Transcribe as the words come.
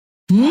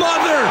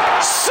Mother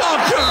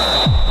Soccer.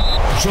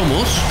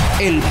 Somos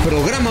el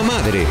programa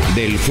madre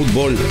del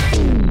fútbol.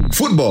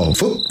 Football?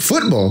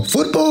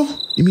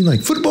 You mean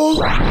like football?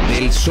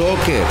 Del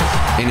soccer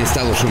en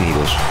Estados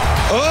Unidos.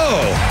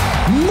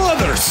 Oh,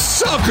 Mother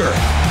Soccer.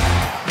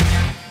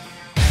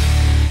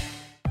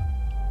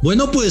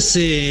 Bueno, pues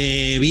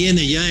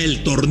viene ya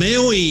el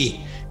torneo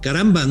y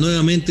caramba,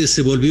 nuevamente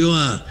se volvió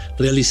a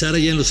realizar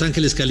allá en Los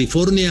Ángeles,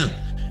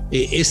 California,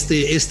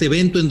 este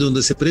evento en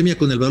donde se premia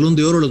con el Balón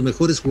de Oro los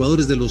mejores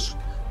jugadores de los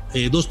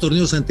dos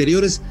torneos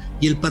anteriores,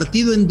 y el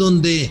partido en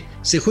donde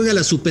se juega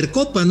la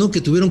Supercopa, ¿no?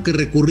 Que tuvieron que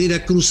recurrir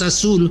a Cruz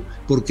Azul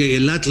porque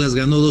el Atlas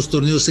ganó 2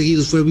 torneos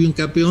seguidos, fue bien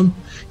campeón.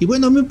 Y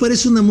bueno, a mí me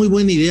parece una muy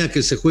buena idea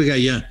que se juegue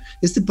allá.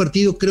 Este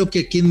partido creo que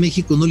aquí en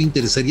México no le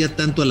interesaría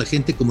tanto a la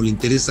gente como le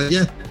interesa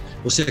allá.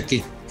 O sea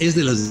que es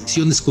de las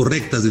decisiones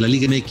correctas de la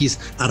Liga MX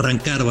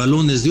arrancar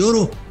balones de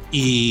oro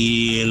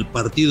y el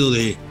partido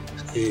de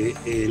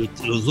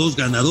los dos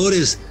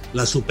ganadores,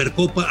 la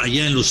Supercopa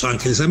allá en Los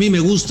Ángeles. A mí me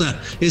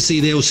gusta esa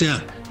idea, o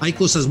sea, hay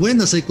cosas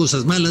buenas, hay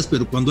cosas malas,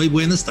 pero cuando hay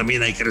buenas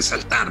también hay que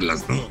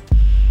resaltarlas, ¿no?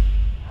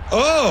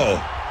 Oh,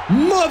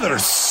 Mother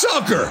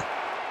Soccer.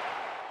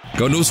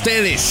 Con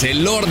ustedes,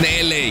 el Lord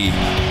de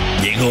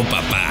LA. Llegó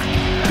papá.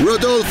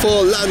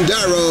 Rodolfo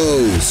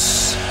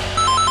Landeros.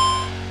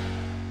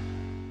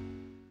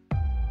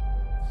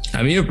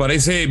 A mí me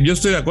parece, yo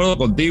estoy de acuerdo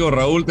contigo,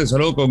 Raúl, te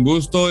saludo con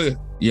gusto,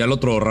 y al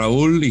otro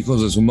Raúl,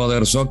 hijos de su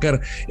Mother Soccer.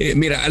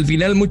 Mira, al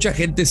final mucha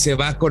gente se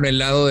va con el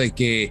lado de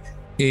que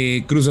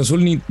Cruz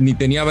Azul ni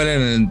tenía vela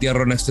en el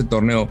entierro en este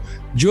torneo.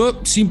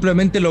 Yo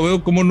simplemente lo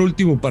veo como un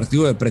último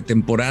partido de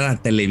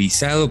pretemporada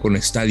televisado con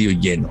estadio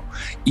lleno.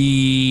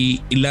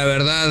 Y la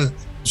verdad,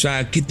 o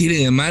sea, ¿qué tiene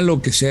de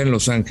malo que sea en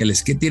Los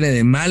Ángeles? ¿Qué tiene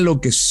de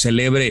malo que se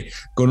celebre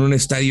con un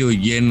estadio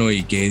lleno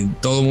y que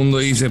todo el mundo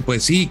dice,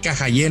 pues sí,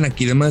 caja llena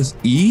aquí y demás?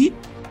 Y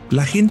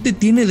la gente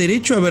tiene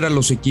derecho a ver a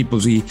los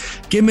equipos, y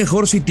qué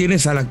mejor si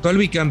tienes al actual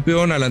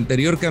bicampeón, al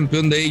anterior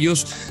campeón de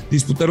ellos,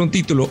 disputar un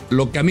título.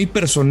 Lo que a mí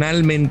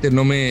personalmente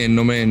no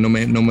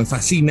me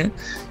fascina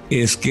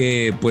es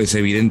que pues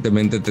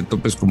evidentemente te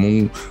topes como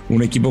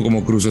un equipo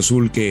como Cruz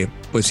Azul, que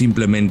pues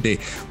simplemente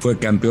fue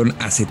campeón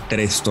hace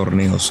 3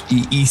 torneos,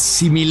 y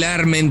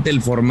similarmente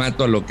el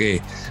formato a lo que,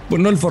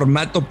 bueno, no el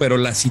formato, pero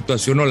la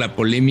situación o la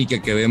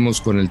polémica que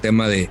vemos con el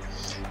tema de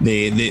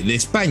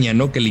España,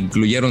 ¿no? Que le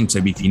incluyeron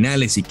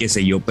semifinales y qué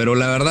sé yo, pero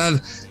la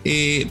verdad,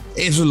 eso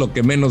es lo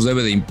que menos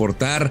debe de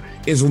importar.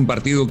 Es un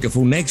partido que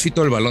fue un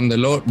éxito, el Balón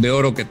de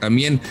Oro que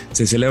también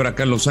se celebra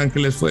acá en Los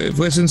Ángeles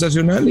fue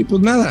sensacional, y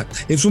pues nada,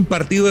 es un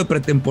partido de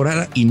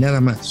pretemporada y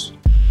nada más.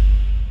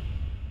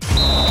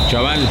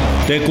 Chaval,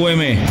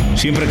 TQM,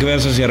 siempre que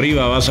veas hacia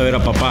arriba vas a ver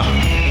a papá.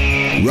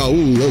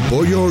 Raúl El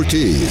Pollo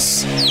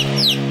Ortiz.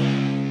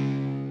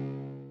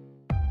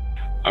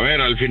 A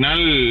ver, al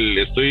final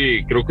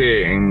estoy, creo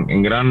que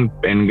en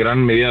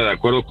gran medida de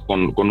acuerdo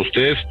con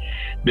ustedes.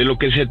 De lo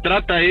que se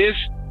trata es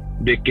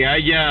de que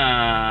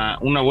haya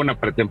una buena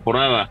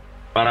pretemporada.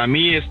 Para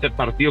mí este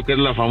partido, que es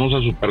la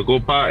famosa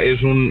Supercopa,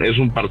 es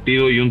un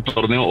partido y un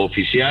torneo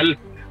oficial,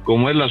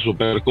 como es la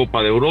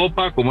Supercopa de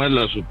Europa, como es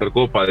la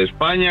Supercopa de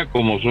España,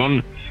 como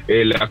son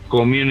la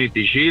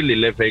Community Shield y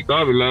la FA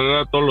Cup,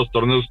 todos los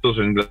torneos estos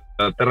en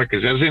Inglaterra que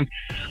se hacen.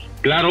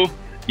 Claro.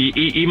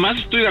 Y más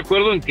estoy de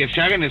acuerdo en que se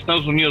haga en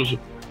Estados Unidos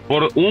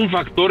por un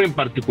factor en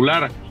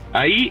particular.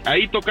 Ahí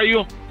toca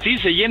yo, sí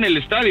se llena el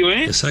estadio,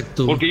 ¿eh?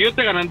 Exacto. Porque yo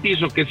te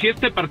garantizo que si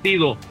este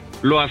partido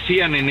lo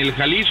hacían en el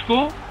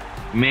Jalisco,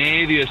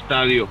 medio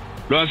estadio.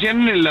 Lo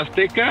hacían en el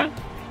Azteca,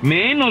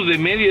 menos de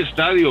medio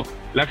estadio.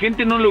 La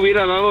gente no le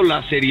hubiera dado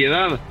la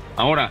seriedad.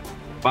 Ahora,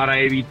 para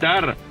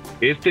evitar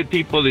este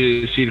tipo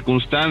de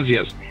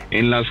circunstancias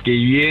en las que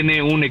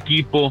viene un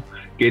equipo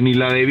que ni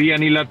la debía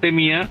ni la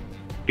temía,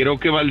 creo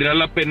que valdría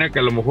la pena que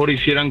a lo mejor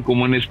hicieran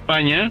como en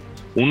España,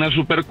 una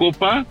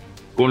Supercopa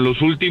con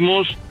los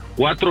últimos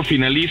 4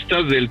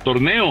 finalistas del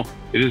torneo.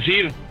 Es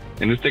decir,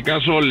 en este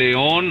caso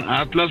León,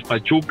 Atlas,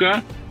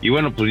 Pachuca, y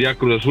bueno, pues ya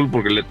Cruz Azul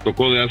porque le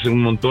tocó de hace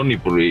un montón y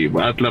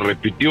Atlas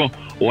repitió,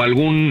 o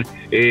algún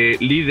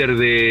líder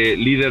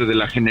de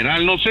la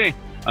general, no sé,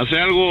 hacer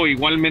algo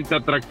igualmente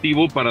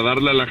atractivo para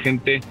darle a la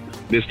gente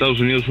de Estados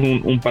Unidos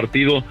un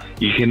partido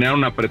y generar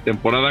una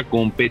pretemporada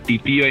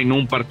competitiva y no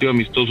un partido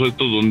amistoso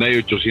estos donde hay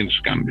 800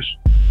 cambios.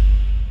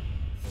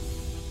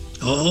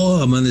 Oh,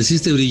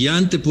 amaneciste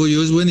brillante,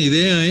 Pollo, es buena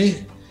idea,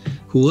 ¿eh?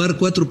 Jugar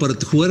 4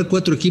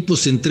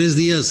 equipos en 3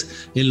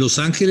 días en Los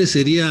Ángeles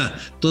sería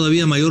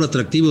todavía mayor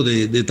atractivo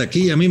de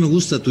taquilla. A mí me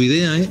gusta tu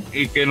idea, ¿eh?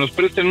 Y que nos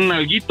presten un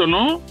alguito,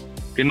 ¿no?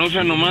 Que no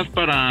sea nomás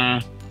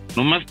para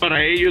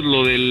ellos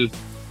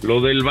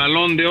lo del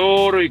Balón de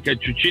Oro y que a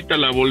Chuchita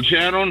la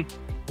bolsearon.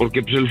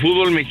 Porque pues el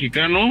fútbol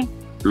mexicano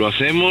lo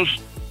hacemos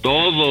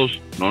todos,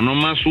 no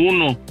nomás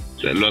uno, o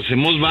sea, lo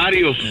hacemos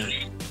varios.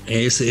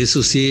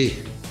 Eso sí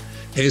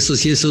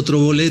es otro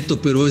boleto,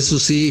 pero eso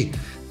sí,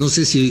 no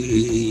sé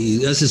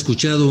si has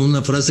escuchado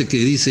una frase que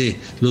dice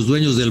los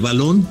dueños del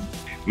balón.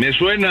 Me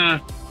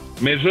suena,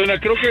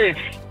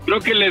 creo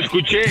que la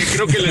escuché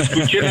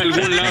en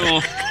algún lado.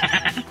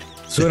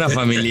 Suena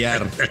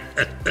familiar.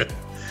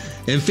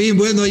 En fin,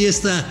 bueno, ahí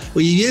está.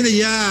 Oye,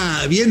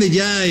 viene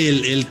ya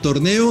el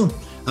torneo.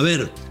 A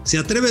ver, ¿se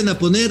atreven a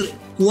poner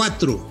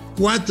cuatro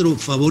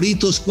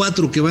favoritos,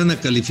 4 que van a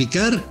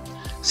calificar?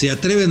 ¿Se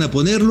atreven a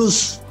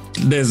ponerlos?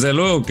 Desde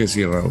luego que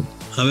sí, Raúl.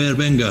 A ver,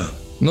 venga.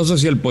 No sé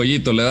si el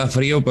pollito le da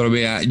frío, pero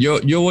vea,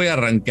 yo voy a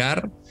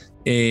arrancar.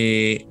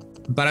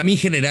 Para mí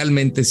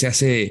generalmente se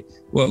hace,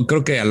 bueno,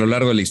 creo que a lo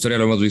largo de la historia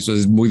lo hemos visto,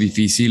 es muy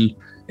difícil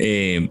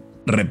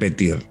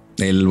repetir,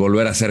 el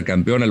volver a ser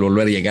campeón, el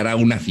volver a llegar a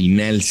una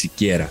final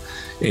siquiera.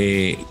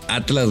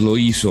 Atlas lo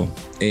hizo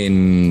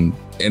en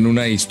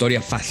una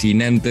historia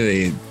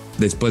fascinante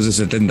después de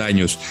 70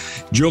 años.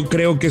 Yo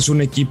creo que es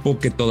un equipo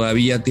que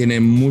todavía tiene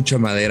mucha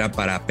madera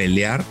para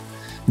pelear.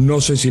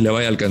 No sé si le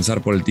vaya a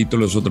alcanzar por el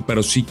título,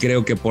 pero sí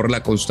creo que por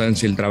la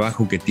constancia y el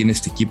trabajo que tiene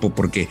este equipo,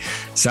 porque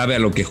sabe a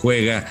lo que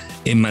juega,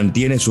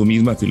 mantiene su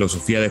misma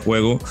filosofía de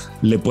juego,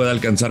 le puede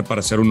alcanzar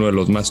para ser uno de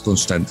los más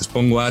constantes.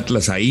 Pongo a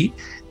Atlas ahí.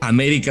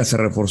 América se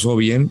reforzó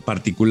bien,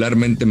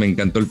 particularmente me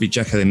encantó el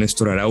fichaje de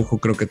Néstor Araujo,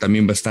 creo que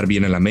también va a estar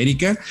bien el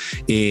América.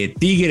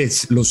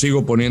 Tigres lo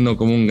sigo poniendo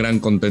como un gran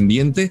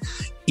contendiente.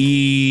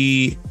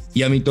 Y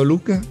a mi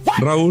Toluca,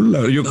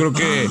 Raúl, yo creo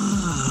que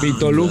mi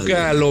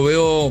Toluca lo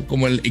veo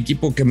como el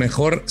equipo que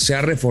mejor se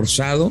ha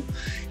reforzado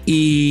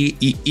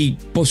y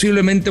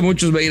posiblemente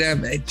muchos me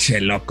dirán,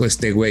 che loco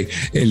este güey,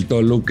 el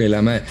Toluca y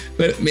la madre.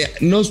 Pero mira,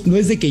 no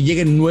es de que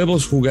lleguen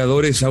nuevos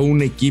jugadores a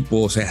un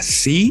equipo, o sea,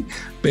 sí,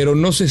 pero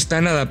no se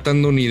están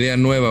adaptando a una idea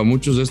nueva.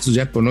 Muchos de estos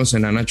ya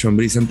conocen a Nacho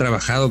Ambriz, han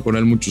trabajado con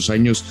él muchos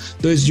años.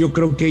 Entonces yo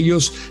creo que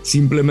ellos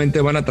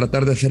simplemente van a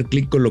tratar de hacer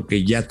clic con lo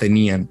que ya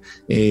tenían.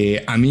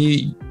 A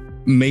mí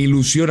me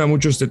ilusiona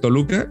mucho este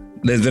Toluca,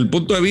 desde el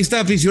punto de vista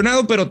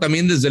aficionado, pero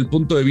también desde el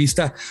punto de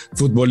vista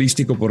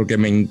futbolístico, porque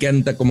me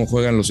encanta cómo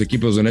juegan los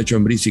equipos de Nacho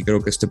Ambriz y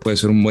creo que este puede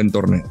ser un buen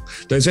torneo.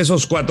 Entonces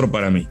esos 4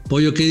 para mí.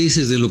 Pollo, ¿qué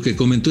dices de lo que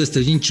comentó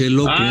este pinche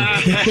loco?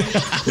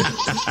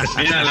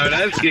 Mira, la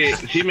verdad es que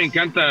sí me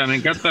encanta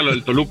lo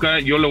del Toluca.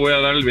 Yo le voy a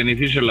dar el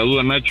beneficio de la duda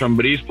a Nacho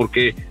Ambriz,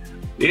 porque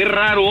es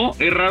raro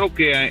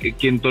que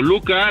en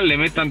Toluca le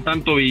metan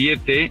tanto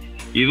billete,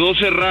 y 2,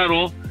 es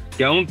raro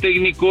que a un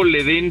técnico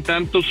le den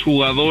tantos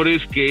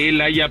jugadores que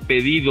él haya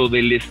pedido,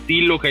 del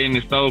estilo que hayan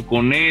estado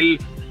con él.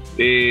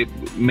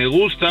 Me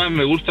gusta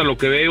lo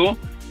que veo,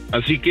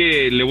 así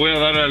que le voy a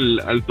dar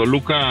al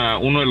Toluca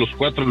uno de los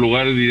 4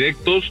 lugares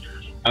directos.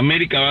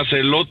 América va a ser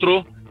el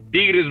otro,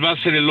 Tigres va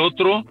a ser el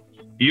otro,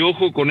 y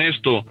ojo con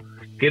esto,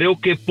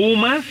 creo que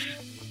Pumas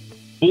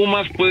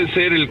puede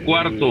ser el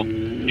cuarto.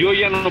 Yo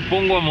ya no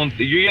pongo a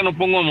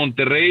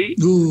Monterrey.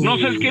 No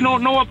sé, es que no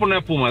voy a poner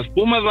a Pumas.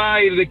 Pumas va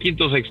a ir de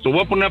quinto o sexto.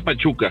 Voy a poner a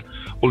Pachuca,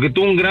 porque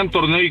tuvo un gran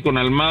torneo y con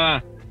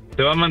Almada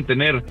se va a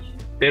mantener.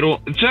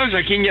 Pero, ¿sabes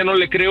a quién ya no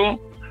le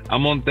creo? A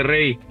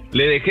Monterrey.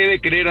 Le dejé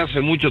de creer hace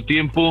mucho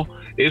tiempo.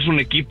 Es un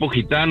equipo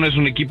gitano, es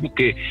un equipo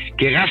que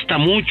gasta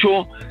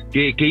mucho,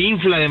 que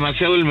infla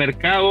demasiado el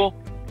mercado,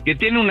 que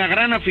tiene una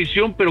gran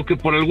afición, pero que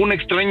por alguna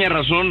extraña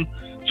razón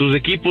sus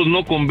equipos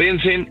no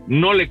convencen.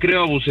 No le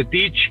creo a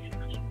Vucetich.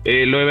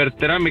 Lo de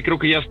Berterame creo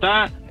que ya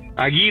está.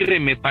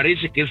 Aguirre me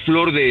parece que es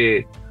flor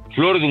de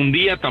un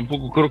día.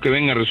 Tampoco creo que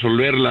venga a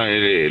resolver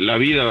la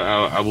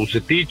vida a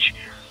Vucetich.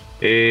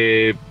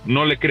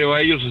 No le creo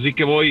a ellos, así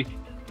que voy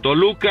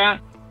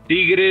Toluca,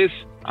 Tigres,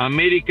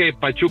 América y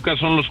Pachuca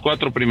son los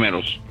 4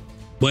 primeros.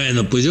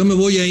 Bueno, pues yo me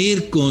voy a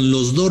ir con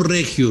los 2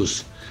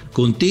 regios,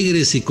 con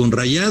Tigres y con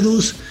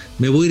Rayados.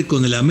 Me voy a ir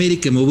con el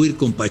América y me voy a ir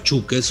con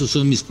Pachuca. Esos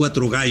son mis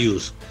 4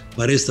 gallos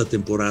para esta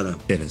temporada.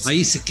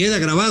 Ahí se queda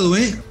grabado,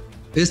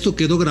 esto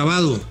quedó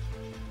grabado.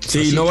 Sí,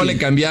 así no vale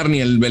cambiar ni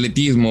el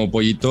veletismo,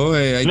 Pollito,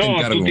 ahí te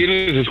encargo. Tú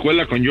tienes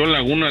escuela con John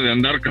Laguna de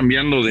andar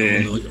cambiando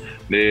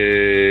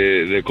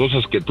de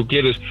cosas que tú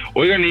quieres.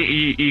 Oigan,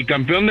 ¿y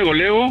campeón de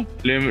goleo?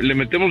 ¿Le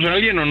metemos a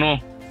alguien o no?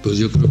 Pues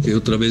yo creo que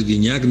otra vez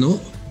Guiñac,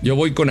 ¿no? Yo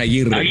voy con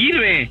Aguirre.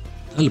 ¡Aguirre!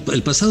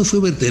 El pasado fue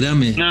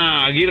Berterame.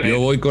 No, Aguirre. Yo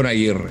voy con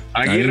Aguirre.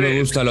 A mí me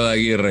gusta lo de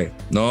Aguirre.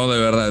 No, de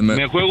verdad.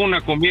 Me juego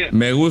una comida.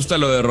 Me gusta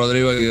lo de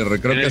Rodrigo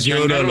Aguirre. Creo que ha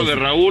sido uno de los... de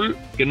Raúl,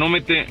 que no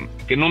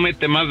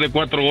mete más de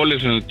 4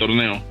 goles en el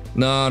torneo.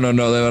 No,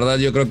 de verdad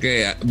yo creo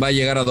que va a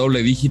llegar a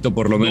doble dígito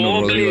por lo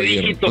menos Rodrigo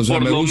Aguirre. O sea,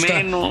 me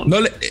gusta. No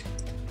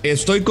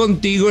estoy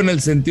contigo en el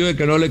sentido de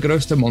que no le creo a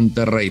este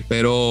Monterrey,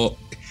 pero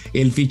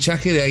el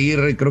fichaje de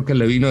Aguirre creo que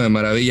le vino de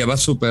maravilla. Va a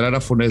superar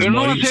a Funes Mori. Pero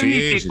no va a ser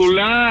ni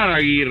titular,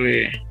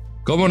 Aguirre.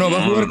 ¿Cómo no?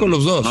 ¿Va a jugar con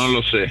los 2? No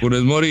lo sé.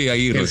 Funes Mori y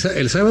Aguirre.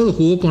 El sábado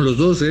jugó con los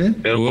 2,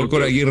 Pero jugó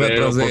con Aguirre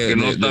atrás porque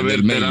no está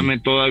Berterame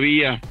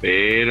todavía.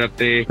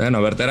 Espérate. Bueno,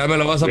 Berterame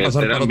lo vas a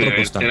pasar para otro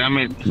costado.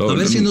 A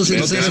ver si no se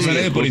le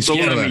hace por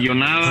izquierda.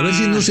 A ver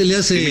si no se le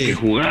hace... Tiene que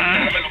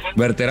jugar.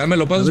 Berterame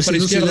lo pasas para izquierda. A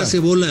ver si no se le hace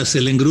bolas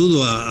el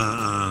engrudo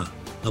a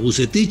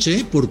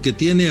Vucetich, porque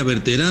tiene a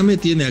Berterame,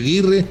 tiene a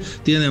Aguirre,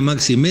 tiene a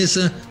Maxi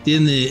Mesa,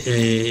 tiene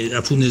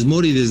a Funes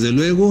Mori desde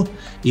luego,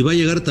 y va a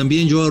llegar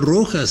también Joao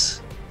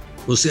Rojas.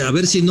 O sea, a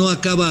ver si no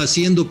acaba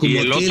haciendo como y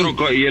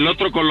el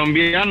otro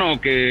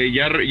colombiano que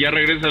ya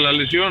regresa a la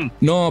lesión.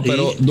 No,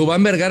 pero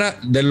Duván Vergara,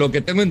 de lo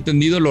que tengo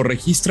entendido, lo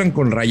registran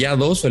con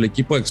Rayados, el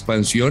equipo de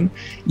expansión,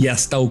 y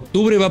hasta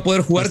octubre va a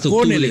poder jugar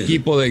con el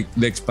equipo de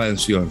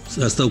expansión.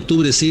 Hasta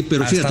octubre, sí,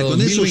 pero hasta fíjate,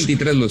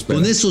 2023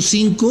 con esos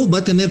 5 va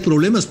a tener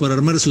problemas para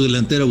armar su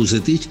delantera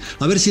Vucetich.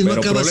 A ver si no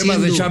acaba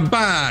problemas de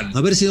champán.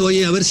 A ver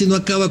si no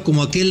acaba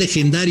como aquel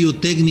legendario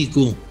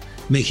técnico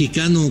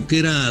mexicano que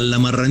era la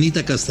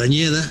Marranita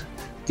Castañeda,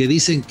 que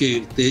dicen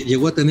que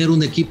llegó a tener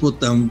un equipo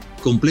tan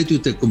completo y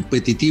tan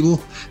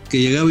competitivo que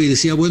llegaba y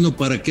decía, bueno,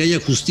 para que haya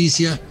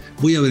justicia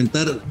voy a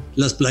aventar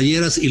las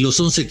playeras y los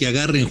 11 que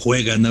agarren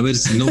juegan, a ver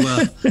si no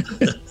va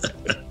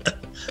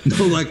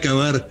no va a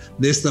acabar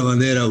de esta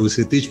manera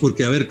Vucetich,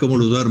 porque a ver cómo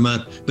los va a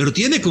armar, pero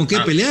tiene con qué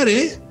pelear,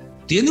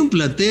 tiene un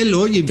plantel,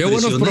 oye, impresionante.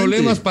 Qué buenos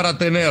problemas para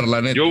tener,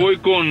 la neta. Yo voy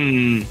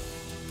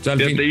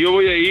yo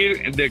voy a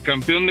ir de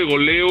campeón de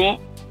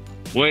goleo.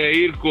 Voy a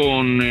ir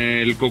con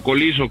el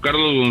cocolizo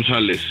Carlos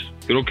González.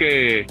 Creo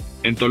que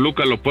en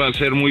Toluca lo puede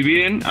hacer muy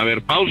bien. A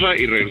ver, pausa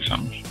y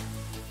regresamos.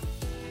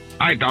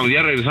 Ahí estamos,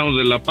 ya regresamos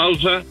de la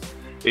pausa.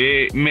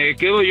 Me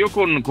quedo yo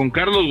con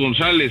Carlos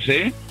González,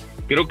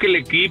 Creo que el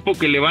equipo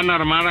que le van a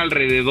armar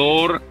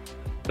alrededor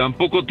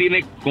tampoco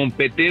tiene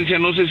competencia.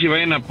 No sé si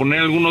vayan a poner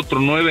algún otro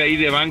 9 ahí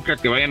de banca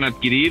que vayan a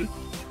adquirir.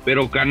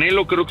 Pero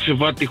Canelo creo que se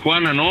fue a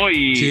Tijuana, ¿no?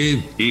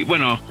 Y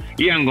bueno,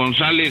 Ian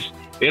González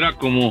era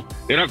como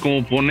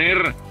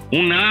poner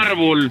un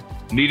árbol,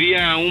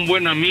 diría un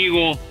buen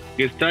amigo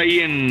que está ahí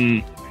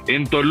en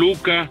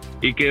Toluca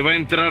y que va a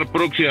entrar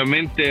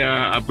próximamente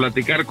a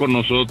platicar con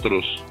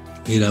nosotros.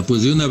 Mira,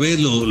 pues de una vez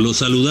lo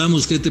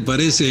saludamos, ¿qué te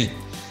parece?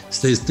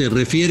 Te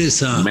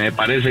refieres Me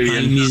parece bien.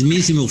 Al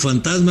mismísimo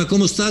fantasma.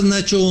 ¿Cómo estás,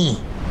 Nacho?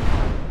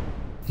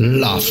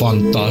 La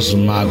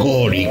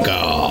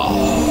fantasmagórica.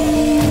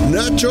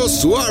 Nacho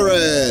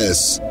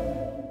Suárez.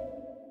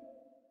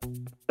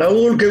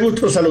 Raúl, qué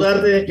gusto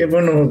saludarte, qué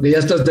bueno que ya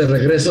estás de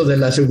regreso de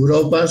las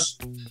Europas.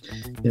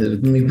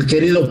 Mi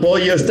querido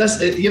Pollo,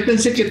 yo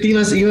pensé que te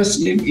iba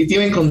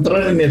a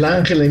encontrar en el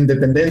Ángel, la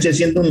Independencia,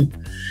 haciendo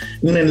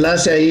un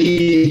enlace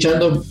ahí,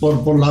 echando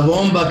por la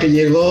bomba que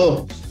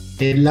llegó.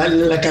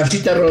 La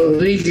Cabecita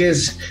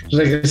Rodríguez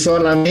regresó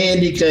a la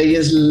América y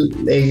es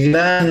el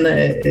gran,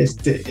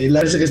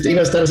 parece que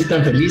iba a estar así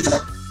tan feliz.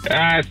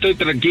 Estoy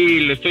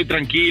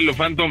tranquilo,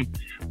 Phantom.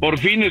 Por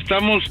fin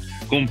estamos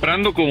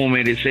comprando como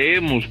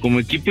merecemos, como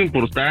equipo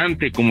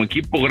importante, como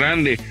equipo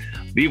grande.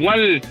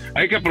 Igual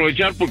hay que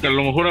aprovechar porque a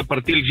lo mejor a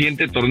partir del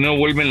siguiente torneo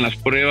vuelven las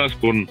pruebas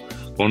con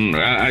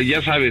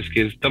ya sabes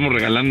que estamos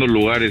regalando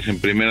lugares en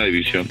primera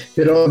división.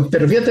 Pero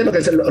fíjate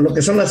lo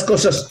que son las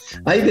cosas.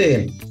 Hay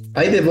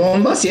de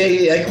bombas y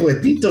hay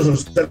juguetitos. O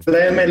sea,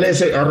 la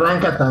MLS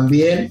arranca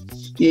también.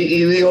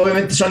 Y digo,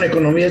 obviamente son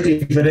economías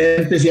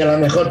diferentes y a lo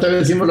mejor todavía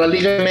decimos la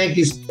Liga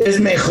MX es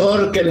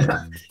mejor que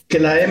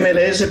la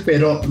MLS,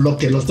 pero lo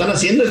que lo están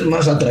haciendo es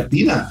más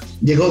atractiva.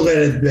 Llegó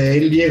Gareth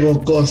Bale,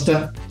 llegó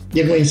Costa,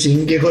 llegó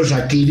Insigne, llegó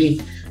Shaqiri,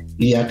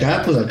 y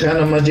acá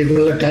nomás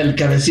llegó el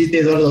cabecita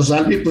Eduardo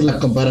Salvi, pues la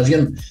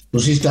comparación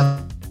pues sí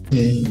está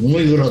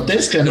muy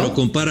grotesca, ¿no?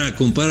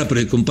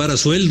 Pero compara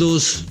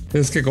sueldos.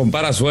 Es que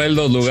compara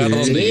sueldos, lugar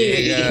donde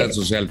llegas,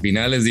 o sea, al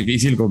final es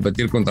difícil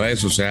competir contra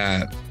eso, o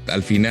sea,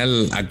 al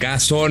final acá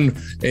son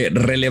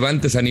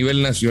relevantes a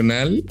nivel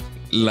nacional,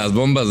 las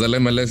bombas del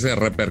MLS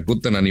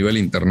repercuten a nivel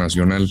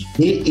internacional.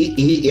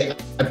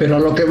 Pero a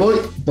lo que voy,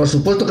 por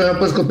supuesto que no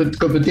puedes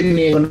competir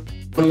ni en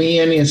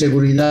economía, ni en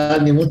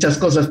seguridad, ni muchas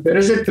cosas, pero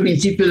es el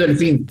principio del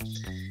fin.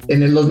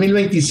 En el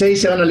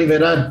 2026 se van a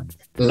liberar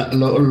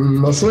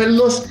los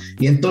sueldos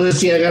y entonces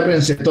sí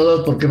agárrense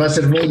todos porque va a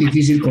ser muy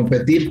difícil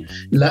competir.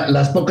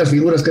 Las pocas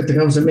figuras que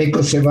tengamos en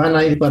México se van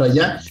a ir para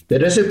allá,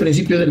 pero es el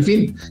principio del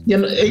fin.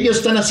 Ellos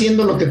están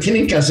haciendo lo que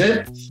tienen que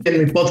hacer.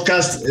 En mi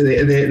podcast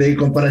de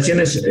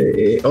comparaciones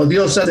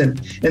odiosas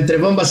entre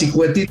bombas y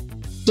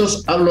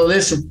juguetitos hablo de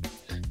eso,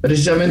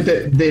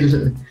 precisamente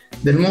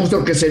del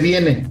monstruo que se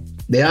viene,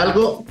 de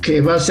algo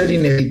que va a ser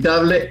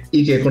inevitable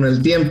y que con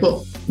el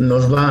tiempo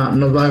nos va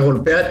a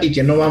golpear y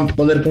que no van a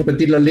poder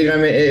competir la Liga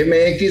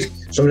MX,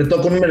 sobre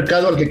todo con un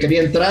mercado al que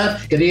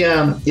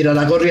quería ir a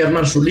la gorra y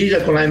armar su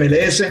liga con la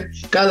MLS.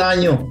 Cada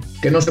año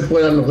que no se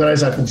pueda lograr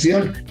esa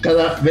fusión,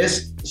 cada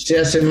vez se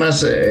hace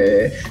más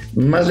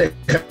lejana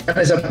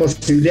esa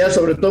posibilidad,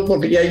 sobre todo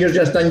porque ya ellos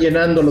ya están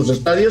llenando los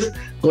estadios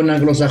con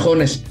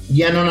anglosajones,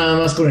 ya no nada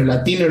más con el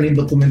latino, el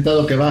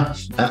indocumentado que va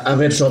a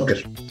ver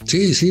soccer.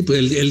 Sí, pues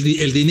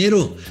el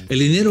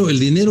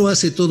dinero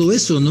hace todo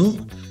eso, ¿no?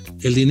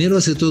 El dinero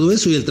hace todo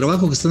eso y el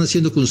trabajo que están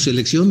haciendo con su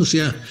selección, o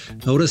sea,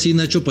 ahora sí,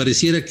 Nacho,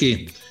 pareciera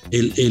que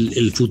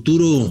el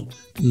futuro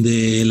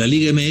de la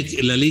Liga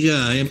MX,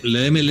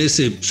 la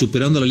MLS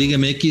superando a la Liga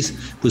MX,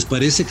 pues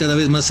parece cada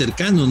vez más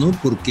cercano, ¿no?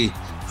 Porque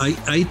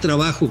hay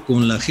trabajo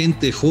con la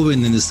gente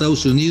joven en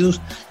Estados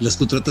Unidos, las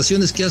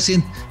contrataciones que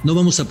hacen, no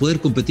vamos a poder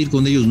competir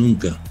con ellos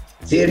nunca.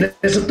 Sí, en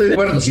eso estoy de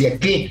acuerdo. Sí,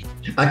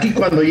 aquí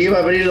cuando iba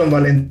a abrir don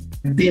Valentín,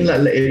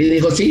 le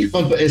dijo, sí,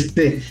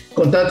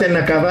 contraten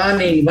a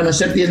Cavani y van a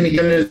ser $10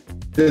 millones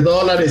de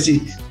dólares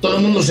y todo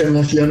el mundo se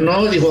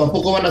emocionó, dijo, ¿a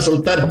poco van a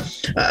soltar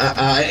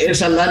a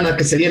esa lana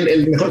que sería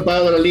el mejor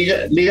pagado de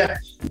la liga?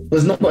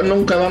 Pues no,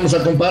 nunca vamos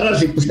a comparar,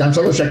 si pues tan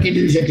solo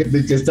Shaqiri dice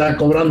que está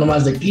cobrando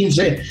más de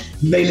 15,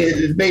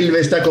 Bale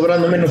está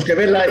cobrando menos que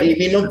Vela, y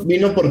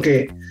vino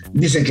porque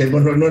dicen que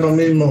bueno, no es lo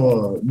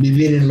mismo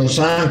vivir en Los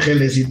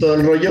Ángeles y todo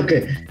el rollo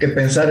que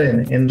pensar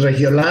en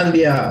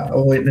Regiolandia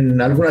o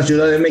en alguna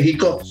ciudad de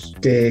México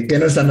que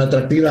no es tan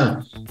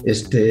atractiva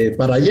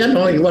para allá,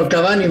 ¿no? Igual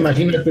Cavani,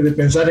 imagínate de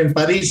pensar en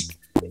París,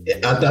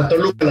 a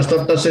Toluca, a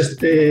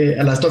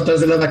las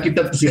tortas de la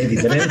vaquita, pues sí hay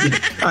diferencia.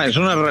 Es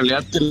una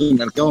realidad que el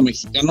mercado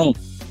mexicano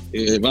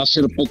va a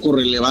ser poco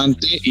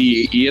relevante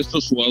y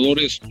estos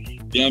jugadores,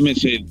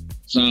 llámese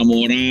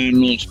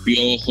Zamoranos,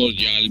 Piojos,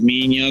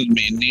 Yalmiñas,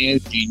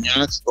 Menet,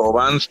 Gignac,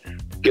 Tobans,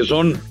 que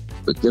son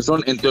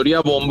en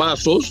teoría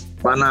bombazos,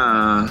 van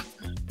a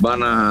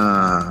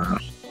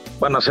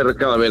ser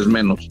cada vez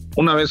menos.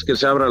 Una vez que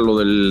se abra lo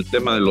del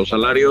tema de los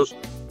salarios,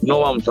 no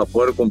vamos a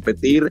poder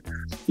competir,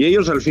 y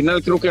ellos al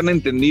final creo que han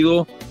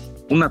entendido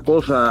una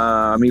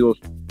cosa, amigos,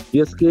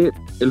 y es que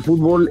el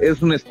fútbol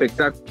es un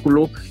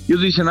espectáculo.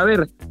 Ellos dicen, a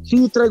ver,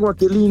 sí traigo a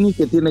Chiellini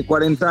que tiene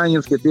 40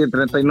 años, que tiene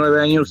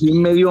 39 años y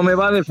medio me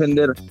va a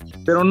defender,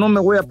 pero no me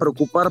voy a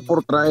preocupar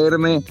por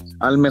traerme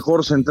al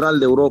mejor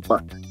central de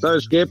Europa.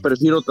 ¿Sabes qué?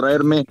 Prefiero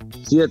traerme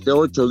 7,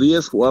 8,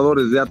 10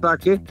 jugadores de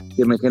ataque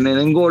que me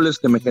generen goles,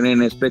 que me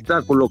generen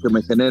espectáculo, que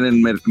me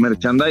generen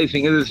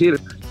merchandising. Es decir,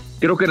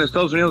 creo que en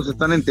Estados Unidos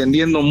están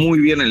entendiendo muy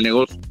bien el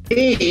negocio.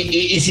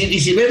 Y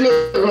si ves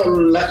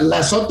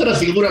las otras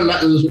figuras,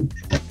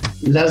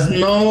 las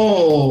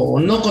no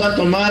con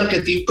tanto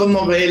marketing,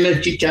 como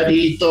Vélez,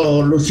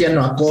 Chicharito,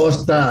 Luciano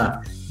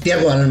Acosta,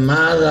 Thiago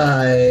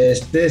Almada,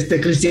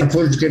 Christian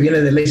Fulch que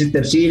viene de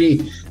Leicester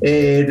City,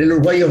 el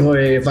uruguayo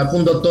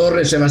Facundo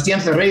Torres,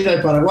 Sebastián Ferreira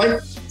de Paraguay,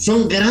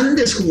 son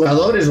grandes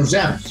jugadores, o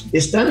sea,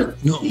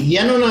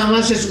 ya no nada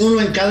más es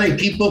uno en cada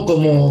equipo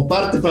como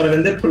parte para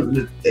vender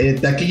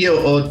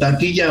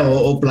taquilla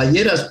o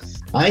playeras.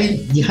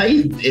 Hay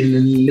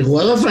el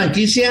jugador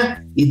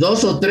franquicia y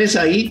 2 o 3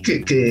 ahí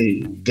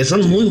que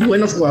son muy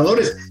buenos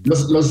jugadores.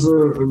 Los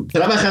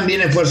trabajan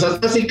bien en fuerzas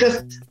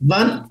básicas,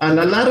 a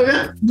la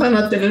larga van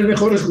a tener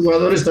mejores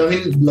jugadores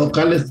también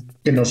locales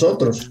que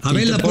nosotros. A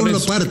Vela ponlo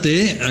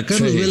aparte, a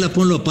Carlos Vela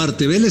ponlo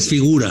aparte. Vela es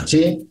figura.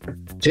 Sí,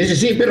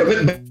 pero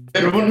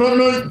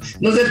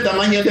no es del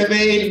tamaño de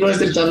Bale, no es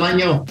del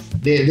tamaño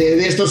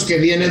de estos que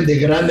vienen de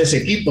grandes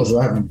equipos.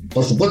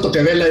 Por supuesto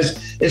que Vela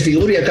es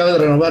figura y acaba de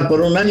renovar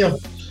por 1 año.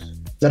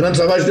 Fernando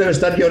Ceballos debe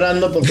estar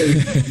llorando porque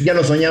ya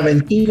lo soñaba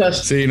en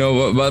Tigres. Sí,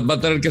 no, va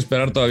a tener que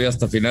esperar todavía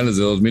hasta finales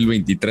de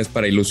 2023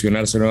 para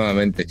ilusionarse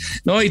nuevamente.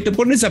 No, y te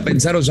pones a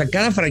pensar, o sea,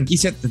 cada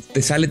franquicia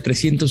te sale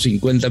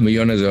 350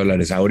 millones de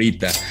dólares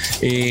ahorita.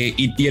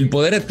 Y el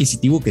poder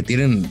adquisitivo que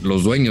tienen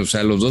los dueños, o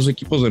sea, los 2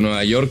 equipos de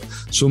Nueva York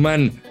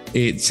suman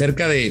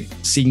cerca de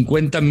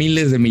 50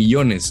 miles de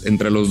millones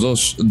entre los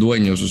 2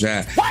 dueños. O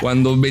sea,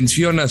 cuando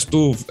mencionas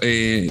tú,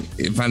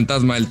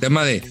 Fantasma, el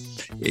tema de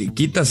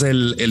quitas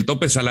el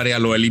tope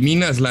salarial o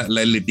eliminas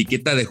la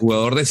etiqueta de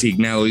jugador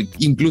designado,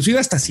 inclusive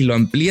hasta si lo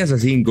amplías a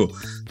 5, o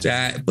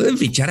sea, pueden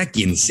fichar a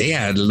quien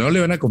sea, no le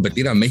van a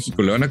competir a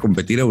México, le van a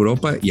competir a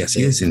Europa, y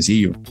así de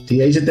sencillo.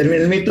 Sí, ahí se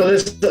termina el mito. De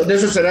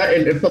eso será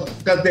el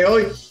podcast de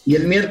hoy, y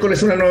el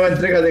miércoles una nueva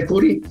entrega de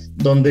Curi,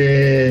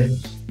 donde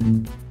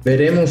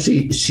veremos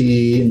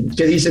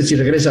qué dice, si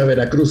regresa a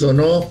Veracruz o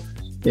no,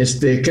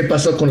 qué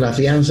pasó con la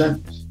fianza,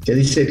 que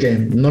dice que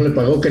no le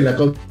pagó, que la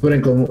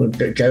cobren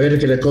que a ver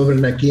que le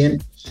cobren a quién,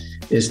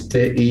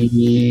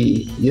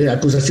 y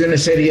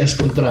acusaciones serias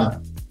contra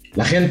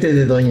la gente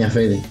de Doña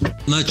Fede.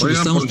 Nacho, oigan,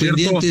 estamos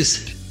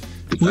pendientes.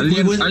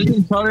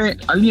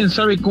 ¿Alguien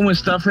sabe cómo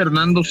está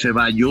Fernando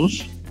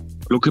Ceballos?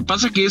 Lo que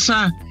pasa que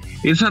esa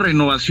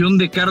renovación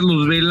de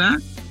Carlos Vela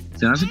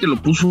se hace que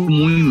lo puso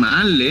muy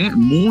mal,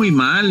 muy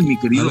mal, mi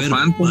querido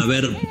Phantom. A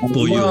ver,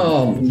 Pollo.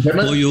 No,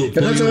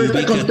 Fernando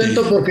está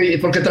contento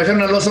porque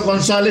trajeron a Alonso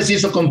González y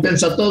eso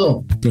compensa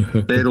todo.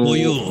 Pero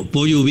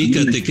Pollo,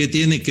 ubícate, ¿qué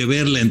tiene que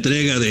ver la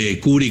entrega de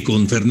Curi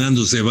con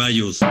Fernando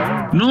Ceballos?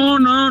 No,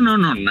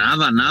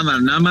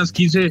 nada más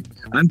quise,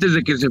 antes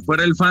de que se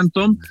fuera el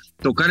Phantom,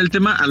 tocar el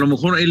tema. A lo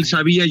mejor él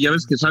sabía, ya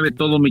ves que sabe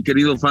todo, mi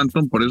querido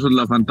Phantom, por eso es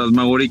la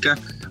fantasmagórica.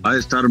 Ha de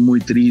estar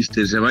muy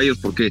triste Ceballos,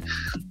 porque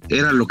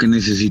era lo que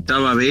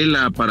necesitaba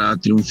Vela para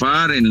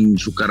triunfar en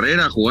su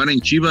carrera, jugar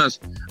en Chivas,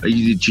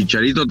 y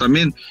Chicharito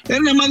también.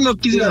 Él nada más lo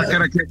quise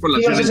sacar aquí con la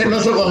selección.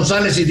 Alonso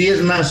González y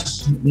 10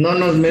 más, no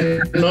nos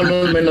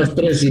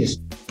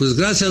menosprecies. Pues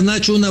gracias,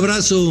 Nacho, un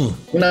abrazo.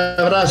 Un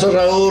abrazo,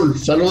 Raúl,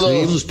 saludos.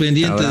 Seguimos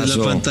pendientes de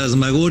la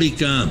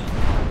fantasmagórica.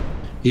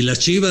 Y las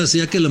Chivas,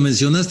 ya que lo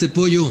mencionaste,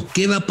 Pollo,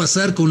 ¿qué va a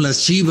pasar con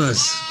las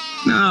Chivas?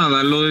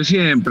 Nada, lo de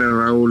siempre,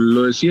 Raúl,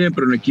 lo de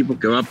siempre, un equipo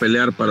que va a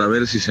pelear para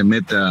ver si se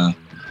mete a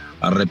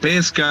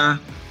repesca,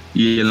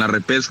 y en la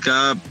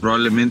repesca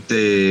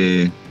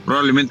probablemente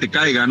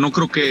caiga. No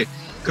creo que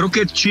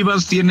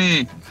Chivas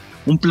tiene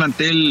un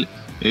plantel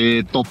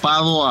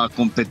topado a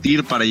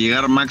competir para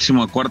llegar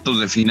máximo a cuartos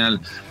de final.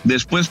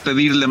 Después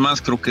pedirle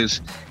más creo que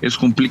es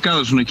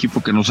complicado. Es un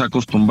equipo que nos ha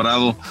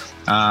acostumbrado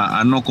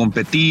a no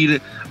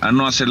competir, a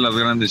no hacer las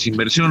grandes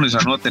inversiones,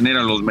 a no tener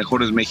a los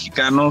mejores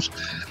mexicanos.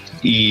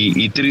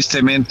 Y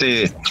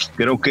tristemente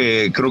creo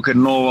que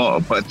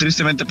no,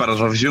 tristemente para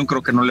su afición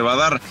creo que no le va a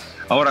dar.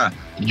 Ahora,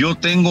 yo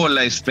tengo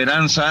la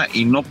esperanza,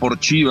 y no por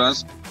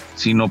Chivas,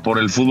 sino por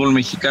el fútbol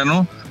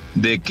mexicano,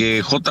 de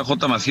que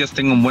JJ Macías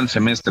tenga un buen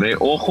semestre.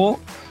 Ojo,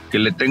 que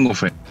le tengo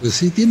fe. Pues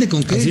sí, tiene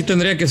con qué. Así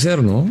tendría que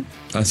ser, ¿no?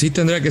 Así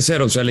tendría que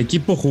ser. O sea, el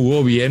equipo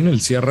jugó bien el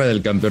cierre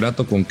del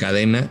campeonato con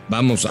Cadena.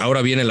 Vamos,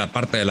 ahora viene la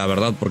parte de la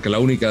verdad, porque la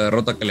única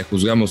derrota que le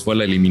juzgamos fue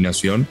la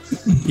eliminación.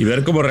 Y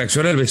ver cómo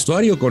reacciona el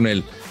vestuario con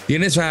él.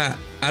 Tienes a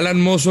Alan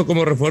Mozo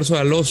como refuerzo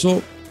al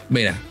Oso.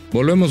 Mira,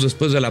 volvemos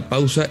después de la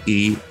pausa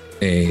y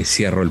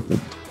cierro el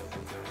punto.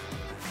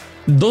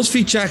 Dos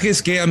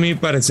fichajes que a mi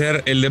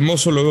parecer, el de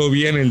Mozo lo veo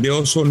bien, el de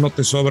Oso no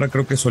te sobra,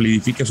 creo que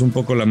solidificas un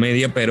poco la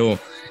media, pero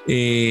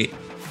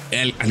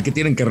al que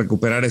tienen que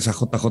recuperar es a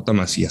JJ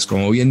Macías.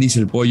 Como bien dice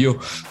el Pollo,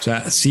 o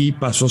sea, sí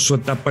pasó su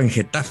etapa en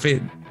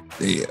Getafe,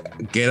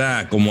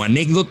 queda como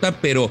anécdota,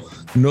 pero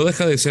no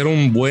deja de ser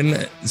un buen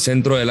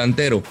centro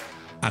delantero.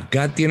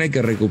 Acá tiene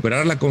que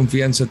recuperar la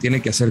confianza,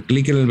 tiene que hacer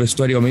clic en el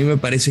vestuario. A mí me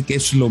parece que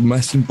es lo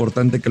más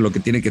importante, que lo que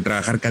tiene que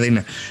trabajar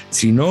Cadena.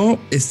 Si no,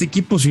 este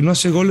equipo, si no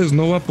hace goles,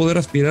 no va a poder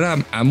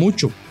aspirar a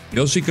mucho.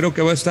 Yo sí creo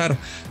que va a estar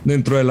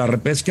dentro de la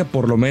repesca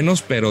por lo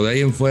menos, pero de ahí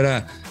en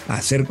fuera a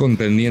ser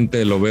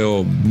contendiente lo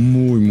veo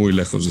muy, muy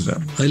lejos de ser.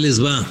 Ahí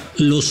les va.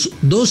 Los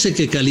 12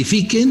 que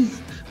califiquen,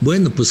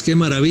 bueno, pues qué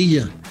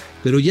maravilla.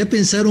 Pero ya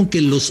pensaron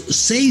que los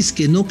 6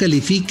 que no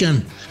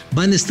califican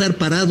van a estar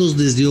parados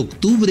desde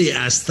octubre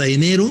hasta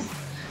enero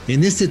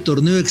en este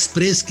torneo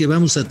express que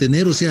vamos a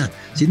tener. O sea,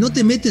 si no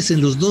te metes en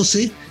los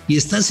 12 y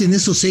estás en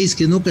esos 6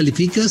 que no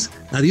calificas,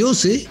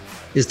 adiós,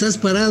 estás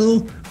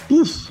parado,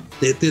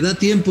 te da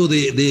tiempo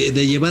de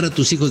llevar a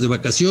tus hijos de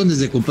vacaciones,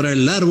 de comprar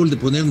el árbol, de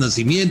poner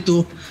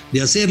nacimiento,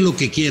 de hacer lo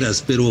que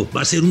quieras, pero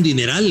va a ser un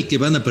dineral que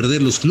van a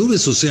perder los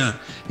clubes. O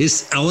sea,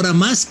 es ahora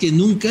más que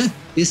nunca,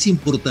 es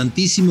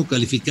importantísimo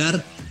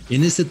calificar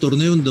en este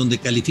torneo en donde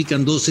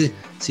califican 12.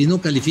 Si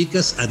no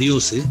calificas,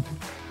 adiós,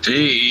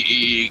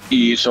 Sí,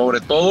 y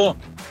sobre todo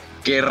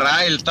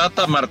querrá el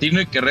Tata Martino,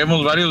 y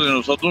querremos varios de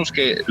nosotros,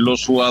 que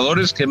los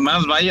jugadores que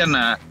más vayan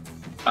a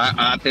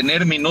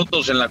tener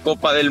minutos en la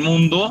Copa del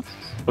Mundo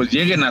pues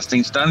lleguen hasta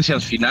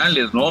instancias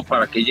finales, ¿no?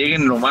 Para que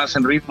lleguen lo más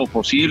en ritmo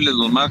posible,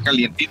 los más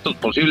calientitos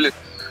posibles.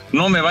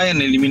 No me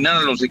vayan a eliminar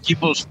a los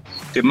equipos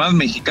que más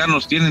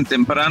mexicanos tienen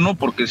temprano,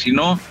 porque si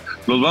no,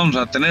 los vamos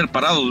a tener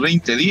parados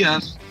 20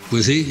 días.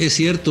 Pues sí, es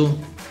cierto.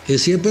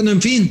 Bueno,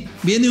 en fin,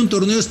 viene un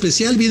torneo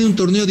especial, viene un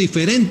torneo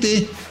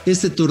diferente.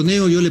 Este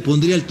torneo yo le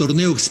pondría el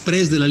torneo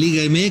express de la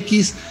Liga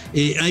MX.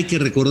 Hay que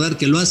recordar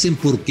que lo hacen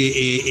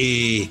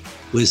porque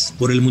pues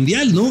por el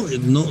Mundial, ¿no?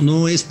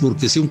 No es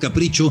porque sea un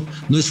capricho,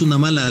 no es una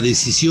mala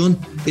decisión,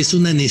 es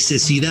una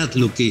necesidad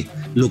lo que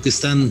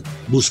están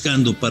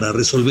buscando para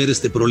resolver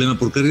este problema,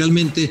 porque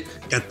realmente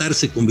Qatar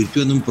se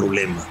convirtió en un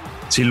problema.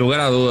 Sin lugar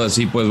a dudas,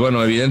 sí, pues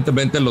bueno,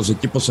 evidentemente los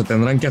equipos se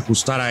tendrán que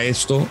ajustar a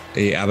esto,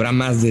 habrá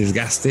más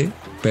desgaste,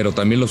 pero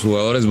también los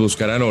jugadores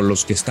buscarán, o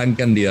los que están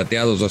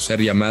candidateados a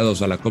ser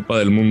llamados a la Copa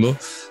del Mundo,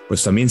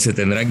 pues también se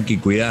tendrán que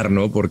cuidar,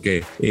 ¿no?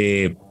 Porque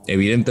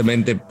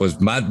evidentemente pues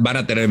van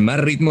a tener más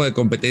ritmo de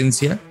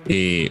competencia,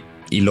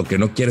 y lo que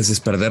no quieres es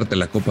perderte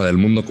la Copa del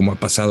Mundo, como ha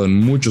pasado en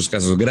muchos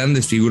casos,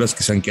 grandes figuras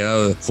que se han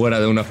quedado fuera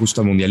de una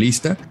justa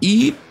mundialista,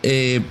 y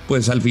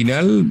pues al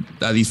final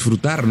a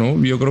disfrutar,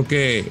 ¿no? Yo creo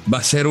que va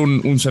a ser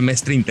un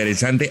semestre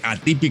interesante,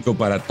 atípico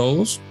para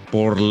todos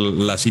por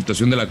la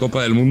situación de la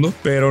Copa del Mundo,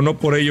 pero no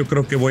por ello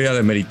creo que voy a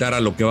demeritar a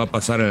lo que va a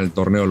pasar en el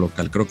torneo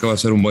local. Creo que va a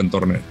ser un buen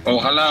torneo.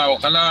 Ojalá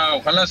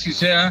así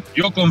sea.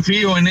 Yo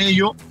confío en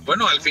ello.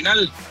 Bueno, al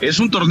final es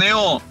un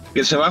torneo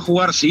que se va a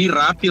jugar, sí,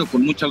 rápido,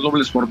 con muchas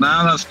dobles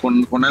jornadas,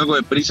 con algo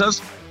de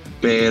prisas,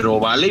 pero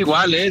vale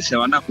igual, se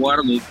van a jugar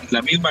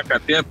la misma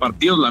cantidad de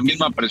partidos, la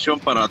misma presión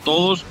para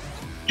todos.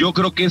 Yo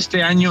creo que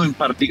este año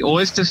o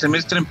este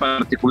semestre en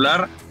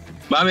particular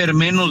va a haber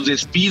menos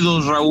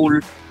despidos,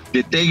 Raúl,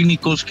 de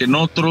técnicos que en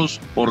otros,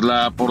 por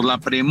la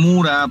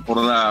premura,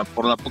 por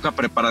la poca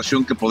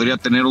preparación que podría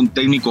tener un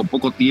técnico,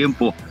 poco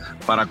tiempo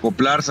para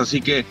acoplarse.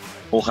 Así que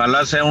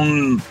ojalá sea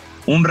un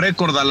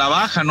récord a la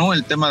baja, ¿no?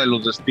 El tema de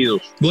los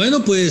despidos.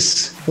 Bueno,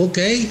 pues, ok,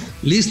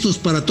 listos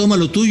para toma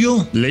lo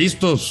tuyo.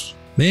 Listos.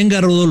 Venga,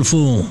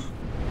 Rodolfo.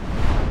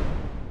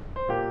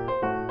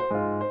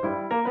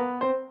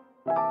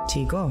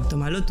 Chico,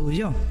 toma lo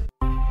tuyo.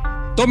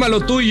 Toma lo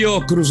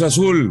tuyo, Cruz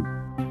Azul.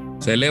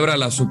 Celebra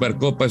la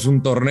Supercopa, es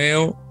un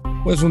torneo,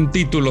 pues un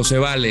título se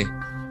vale,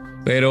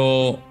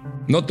 pero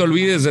no te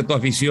olvides de tu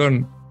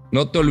afición,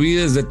 no te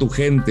olvides de tu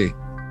gente.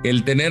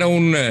 El tener a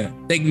un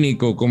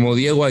técnico como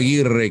Diego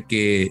Aguirre,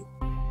 que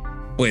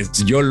pues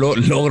yo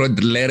logro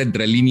leer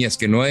entre líneas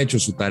que no ha hecho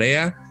su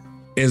tarea,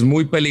 es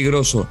muy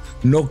peligroso.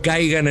 No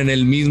caigan en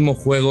el mismo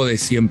juego de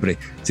siempre.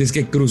 Si es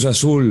que Cruz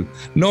Azul,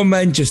 no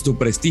manches tu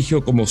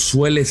prestigio como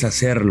sueles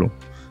hacerlo.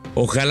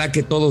 Ojalá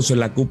que todos en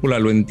la cúpula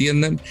lo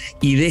entiendan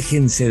y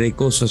déjense de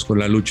cosas con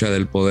la lucha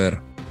del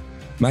poder.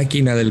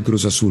 Máquina del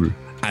Cruz Azul,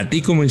 a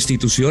ti como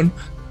institución,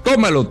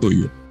 toma lo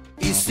tuyo.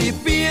 Y si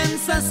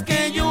piensas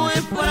que yo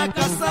he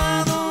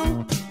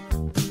fracasado,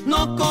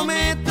 no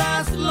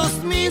cometas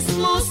los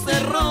mismos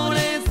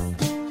errores.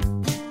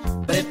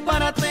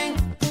 Prepárate,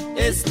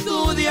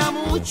 estudia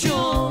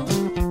mucho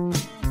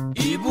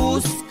y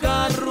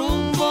busca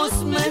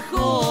rumbos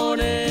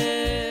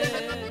mejores.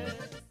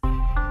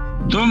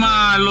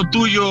 Toma lo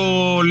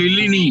tuyo,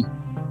 Lilini.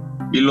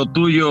 Y lo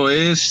tuyo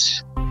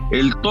es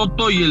el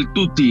Toto y el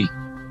Tuti.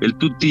 El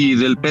Tuti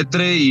del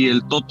Petre y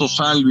el Toto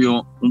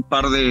Salvio, un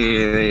par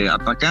de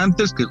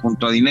atacantes que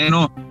junto a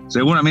dinero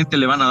seguramente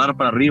le van a dar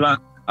para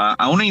arriba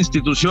a una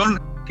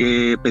institución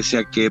que, pese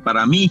a que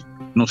para mí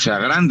no sea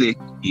grande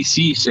y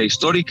sí sea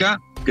histórica,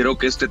 creo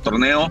que este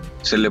torneo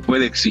se le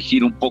puede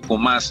exigir un poco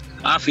más.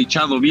 Ha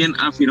fichado bien,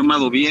 ha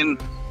firmado bien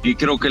y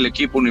creo que el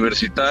equipo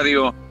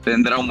universitario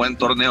tendrá un buen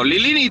torneo.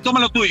 Lilini, toma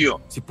lo tuyo.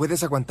 Si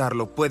puedes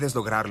aguantarlo, puedes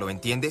lograrlo,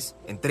 ¿entiendes?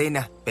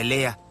 Entrena,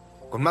 pelea,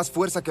 con más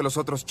fuerza que los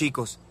otros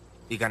chicos.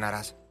 Y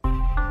ganarás.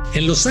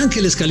 En Los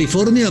Ángeles,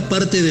 California,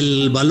 aparte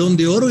del Balón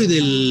de Oro y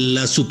de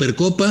la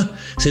Supercopa,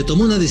 se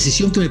tomó una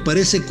decisión que me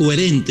parece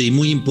coherente y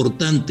muy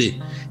importante.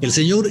 El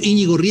señor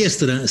Íñigo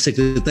Riestra,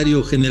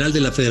 secretario general de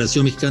la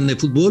Federación Mexicana de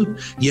Fútbol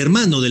y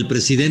hermano del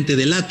presidente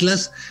del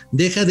Atlas,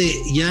 deja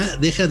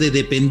de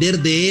depender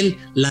de él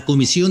la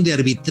comisión de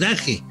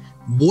arbitraje.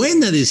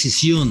 Buena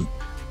decisión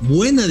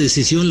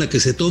la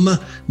que se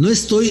toma. No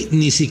estoy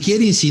ni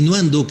siquiera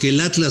insinuando que el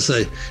Atlas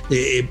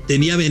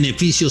tenía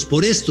beneficios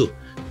por esto,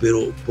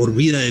 pero por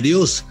vida de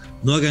Dios,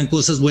 no hagan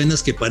cosas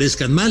buenas que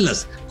parezcan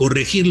malas.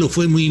 Corregirlo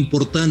fue muy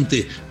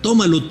importante.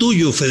 Toma lo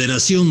tuyo,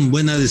 Federación,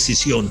 buena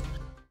decisión.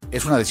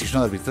 Es una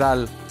decisión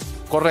arbitral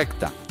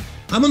correcta.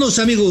 Vámonos,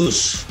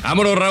 amigos.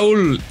 Vámonos,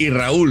 Raúl y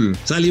Raúl.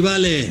 Sal y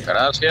vale.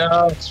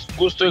 Gracias.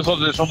 Gusto,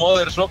 hijos de su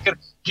Mother Soccer.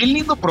 Qué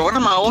lindo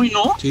programa hoy,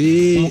 ¿no?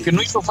 Sí. Como que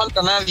no hizo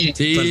falta nadie.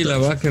 Sí, la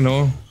verdad que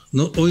no.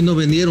 No, hoy no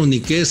vinieron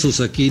ni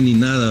quesos aquí ni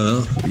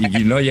nada, ¿no?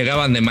 Y no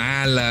llegaban de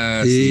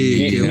malas.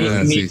 Sí,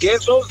 ni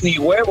quesos ni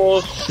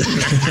huevos.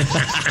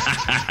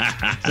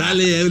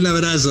 Dale, un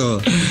abrazo.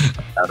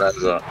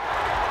 Abrazo.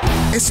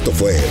 Esto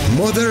fue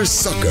Mother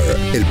Soccer,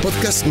 el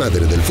podcast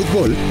madre del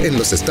fútbol en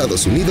los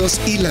Estados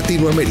Unidos y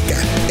Latinoamérica,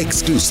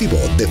 exclusivo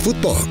de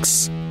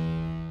Footbox.